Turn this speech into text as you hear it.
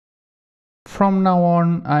from now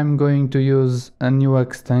on, I'm going to use a new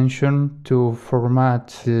extension to format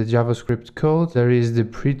the JavaScript code. There is the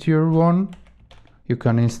prettier one. You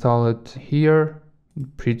can install it here,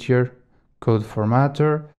 prettier code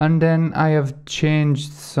formatter. And then I have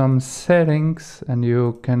changed some settings, and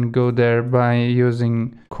you can go there by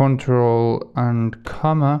using Control and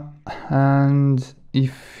comma. And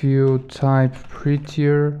if you type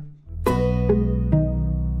prettier,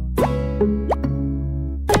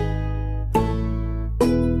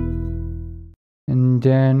 and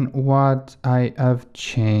then what I have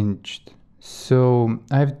changed. So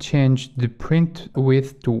I've changed the print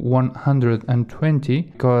width to 120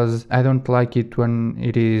 because I don't like it when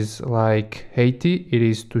it is like 80. It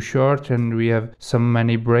is too short and we have so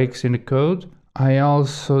many breaks in the code. I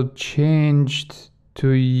also changed to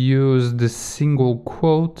use the single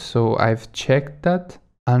quote, so I've checked that.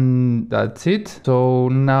 And that's it. So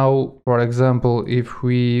now, for example, if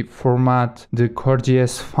we format the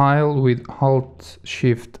core.js file with Alt,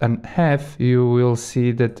 Shift and F, you will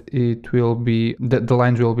see that it will be, the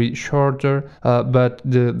lines will be shorter, but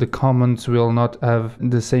the comments will not have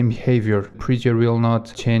the same behavior. Prettier will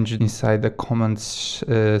not change inside the comments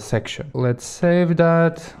section. Let's save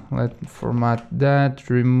that. Let's format that.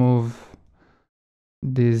 Remove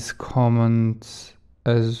these comments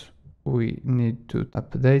as we need to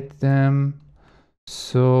update them.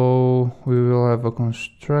 So we will have a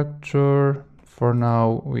constructor. For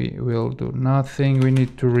now we will do nothing. We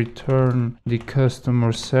need to return the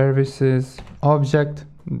customer services object.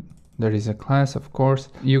 There is a class, of course.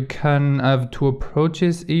 You can have two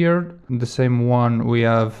approaches here, the same one we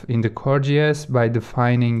have in the core.js by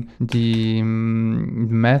defining the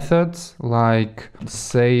methods like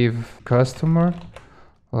save customer.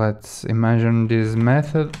 Let's imagine this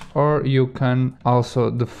method, or you can also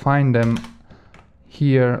define them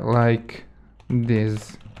here like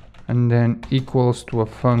this, and then equals to a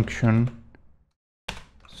function.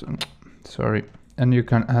 So, sorry, and you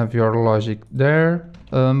can have your logic there.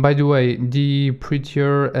 By the way, the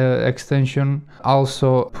prettier extension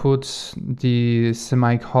also puts the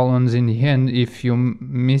semicolons in the end if you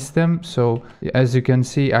miss them. So as you can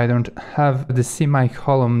see, I don't have the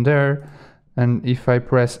semicolon there. And if I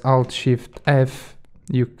press Alt Shift F,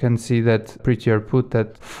 you can see that prettier put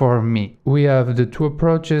that for me. We have the two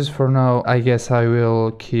approaches. For now, I guess I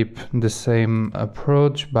will keep the same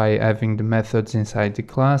approach by having the methods inside the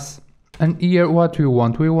class. And here what we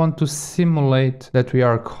want to simulate that we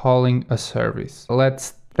are calling a service.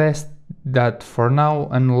 Let's test that for now,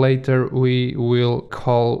 and later we will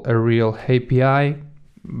call a real API.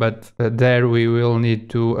 But there we will need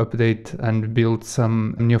to update and build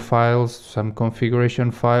some new files, some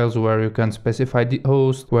configuration files where you can specify the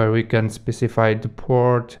host, where we can specify the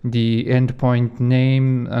port, the endpoint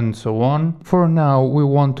name, and so on. For now, we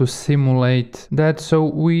want to simulate that, so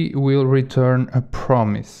we will return a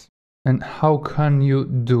promise. And how can you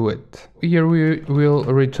do it? Here we will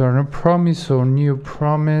return a promise, so new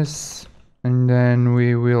promise, and then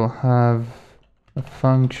we will have a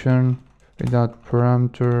function without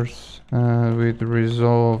parameters with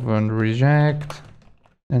resolve and reject,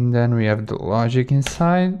 and then we have the logic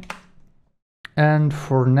inside. And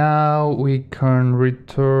for now we can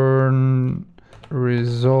return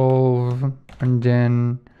resolve, and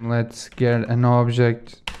then let's get an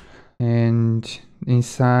object, and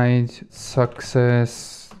inside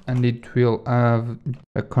success, and it will have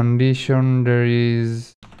a condition. There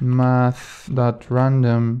is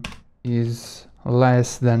math.random is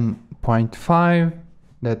less than 0.5.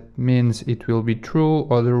 That means it will be true.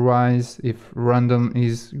 Otherwise, if random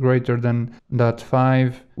is greater than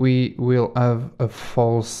 0.5, we will have a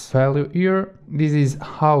false value here. This is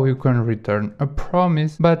how you can return a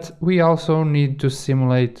promise, but we also need to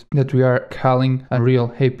simulate that we are calling a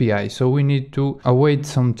real API. So we need to await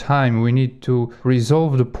some time. We need to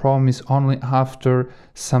resolve the promise only after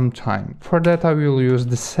some time. For that, I will use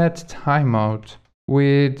the set timeout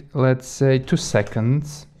with, let's say, 2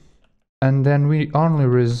 seconds. And then we only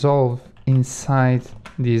resolve inside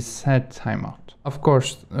this set timeout. Of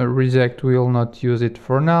course, reject will not use it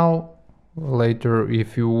for now. Later,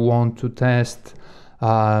 if you want to test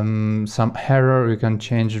some error, you can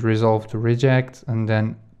change resolve to reject, and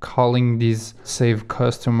then calling this save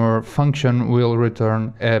customer function will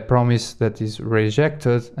return a promise that is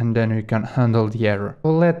rejected, and then you can handle the error.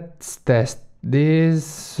 So let's test this.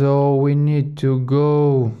 So we need to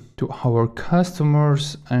go to our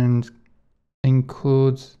customers and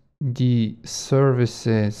include the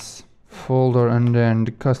services folder, and then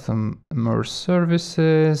the customer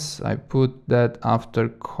services. I put that after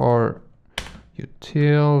core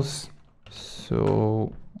utils.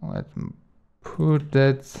 So let's put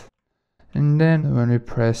that, And then when we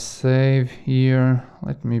press save here,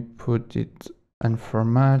 let me put it and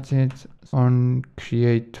format it. On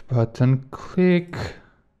create button, click.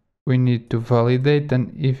 We need to validate,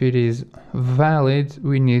 and if it is valid,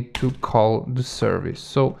 we need to call the service.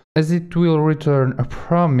 So as it will return a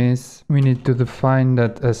promise, we need to define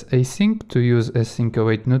that as async to use async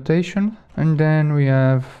await notation. And then we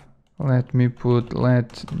have, let me put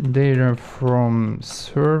let data from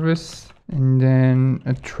service, and then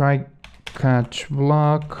a try catch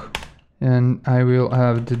block, and I will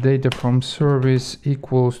have the data from service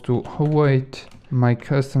equals to await my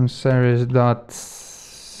custom service dot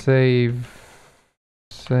save.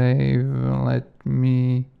 Let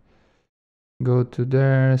me go to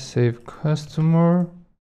there, save customer,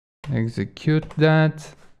 execute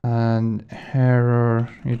that, and error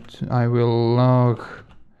I will log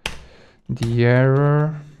the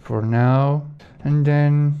error for now, and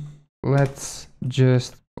then let's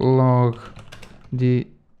just log the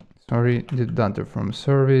data from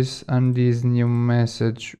service and this new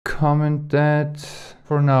message. Comment that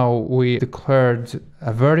for now we declared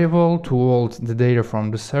a variable to hold the data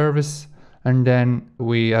from the service, and then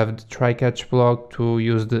we have the try catch block to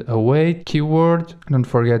use the await keyword. Don't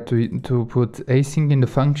forget to put async in the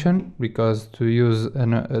function, because to use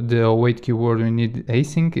the await keyword we need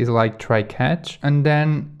async, is like try catch. And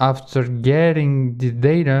then after getting the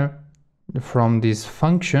data from this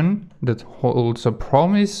function that holds a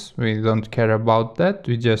promise, we don't care about that,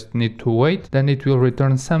 we just need to wait, then it will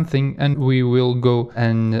return something and we will go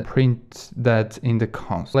and print that in the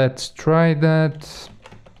console. Let's try that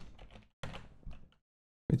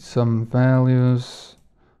with some values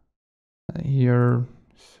here.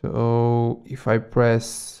 So if I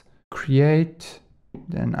press create,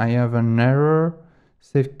 then I have an error.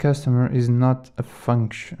 Save customer is not a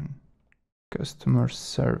function. Customer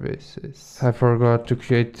services. I forgot to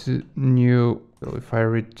create new. So if I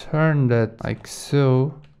return that like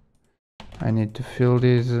so, I need to fill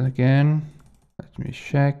this again. Let me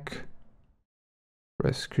check.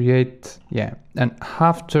 Press create. Yeah. And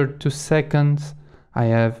after 2 seconds, I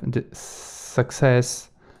have the success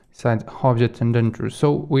inside object and then true.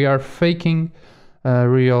 So we are faking a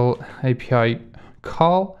real API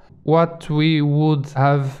call. What we would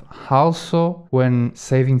have also when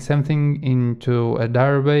saving something into a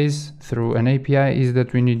database through an API is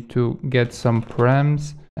that we need to get some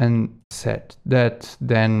params and set that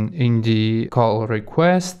then in the call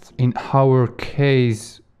request. In our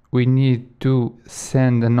case, we need to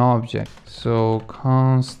send an object. So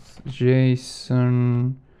const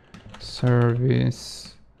JSON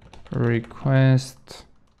service request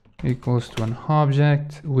equals to an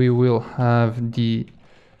object. We will have the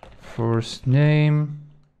first name,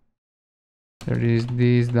 there is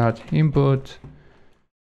this dot input,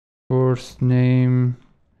 first name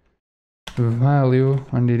value,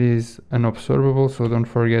 and it is an observable, so don't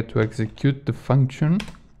forget to execute the function.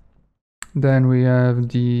 Then we have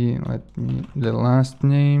the last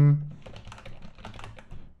name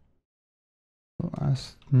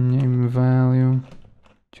value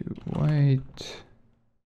to wait,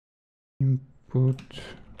 input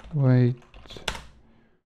wait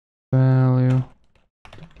value,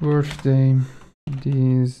 birthday,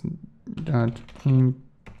 this dot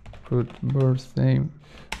input birthday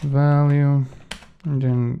value, and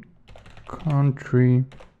then country,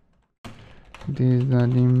 this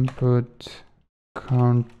dot input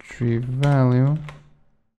country value,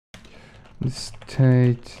 the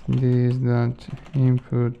state, this dot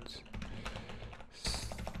input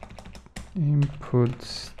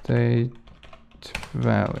state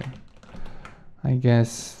value. I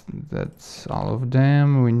guess that's all of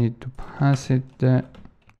them. We need to pass it there.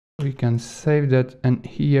 We can save that, and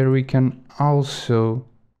here we can also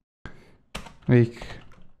make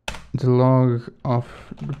the log of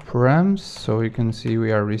the params, so you can see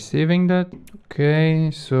we are receiving that. Okay,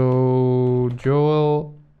 so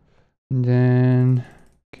Joel, then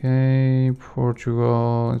okay,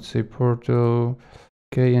 Portugal, let's say Porto.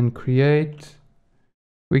 Okay, and create.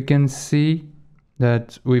 We can see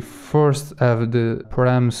that we first have the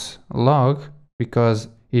params log because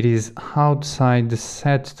it is outside the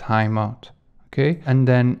set timeout. Okay, and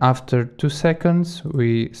then after 2 seconds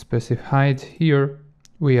we specified here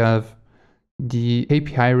we have the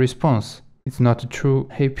API response. It's not a true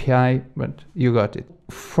API, but you got it.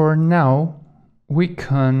 For now we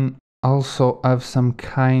can also have some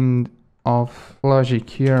kind of logic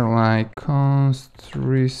here, like const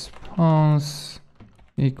response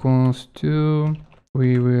equals to,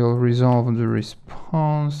 we will resolve the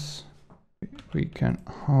response. We can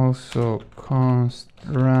also const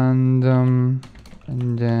random,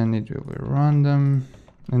 and then it will be random.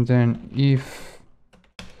 And then if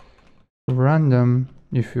random,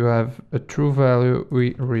 if you have a true value,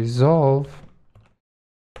 we resolve,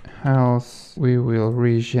 else we will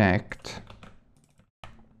reject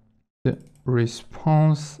the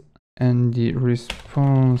response, and the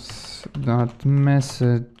response dot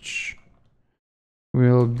message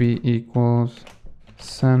will be equals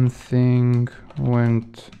something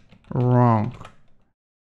went wrong.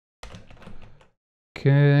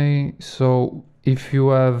 Okay, so if you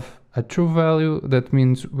have a true value, that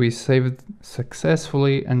means we saved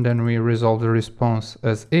successfully and then we resolve the response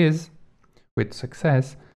as is with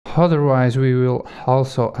success. Otherwise, we will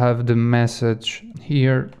also have the message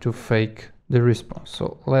here to fake the response.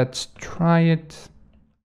 So let's try it,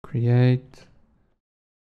 create,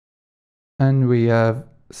 and we have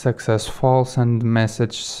success false and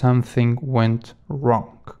message something went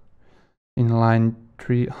wrong in line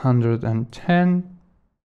 310.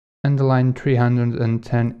 And the line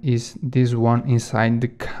 310 is this one inside the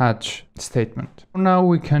catch statement. Now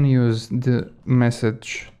we can use the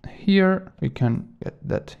message here. We can get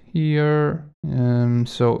that here.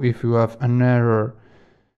 So if you have an error,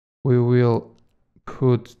 we will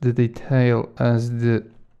put the detail as the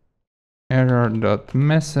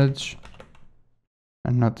error.message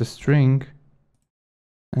and not the string.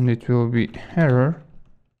 And it will be error.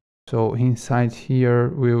 So inside here,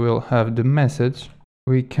 we will have the message.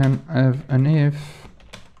 We can have an if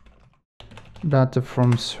data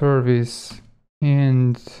from service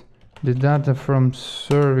and the data from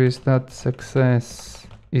service that success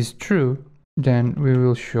is true, then we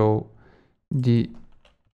will show the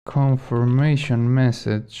confirmation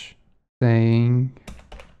message saying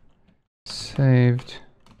saved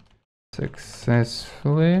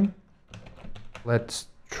successfully. Let's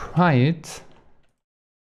try it.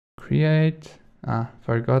 Create.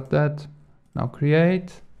 Forgot that. Now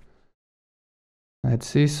create. Let's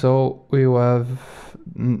see. So we have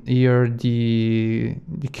here the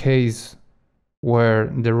case where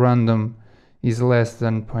the random is less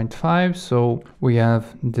than 0.5. So we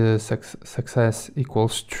have the success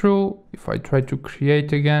equals true. If I try to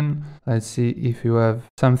create again, let's see if you have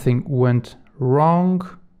something went wrong.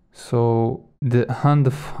 So the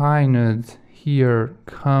undefined here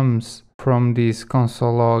comes from this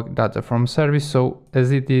console log data from service. So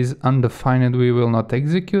as it is undefined, we will not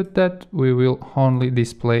execute that. We will only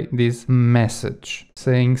display this message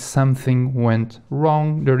saying something went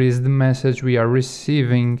wrong. There is the message we are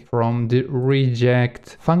receiving from the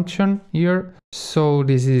reject function here. So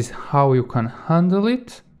this is how you can handle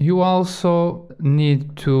it. You also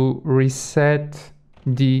need to reset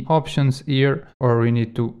the options here, or we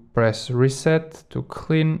need to press reset to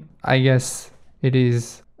clean. I guess it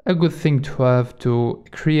is a good thing to have to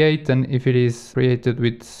create, and if it is created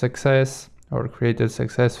with success or created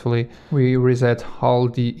successfully, we reset all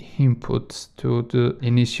the inputs to the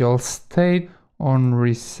initial state on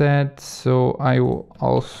reset. So I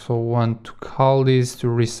also want to call this to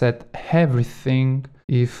reset everything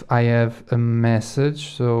if I have a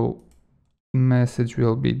message. So message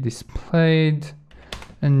will be displayed,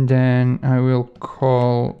 and then I will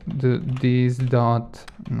call this dot,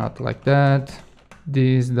 not like that,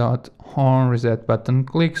 this dot on reset button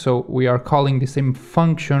click. So we are calling the same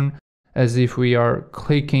function as if we are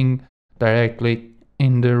clicking directly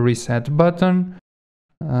in the reset button.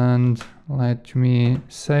 And let me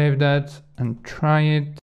save that and try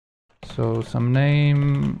it. So some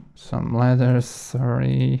name, some letters,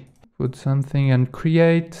 sorry, put something and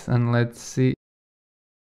create, and let's see.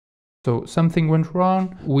 So something went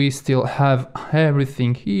wrong. We still have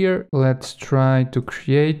everything here. Let's try to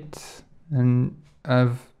create and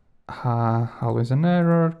have always an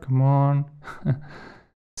error. Come on.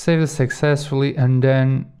 Save it successfully, and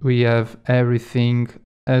then we have everything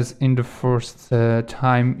as in the first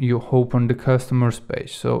time you open the customer's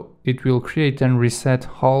page. So it will create and reset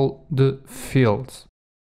all the fields.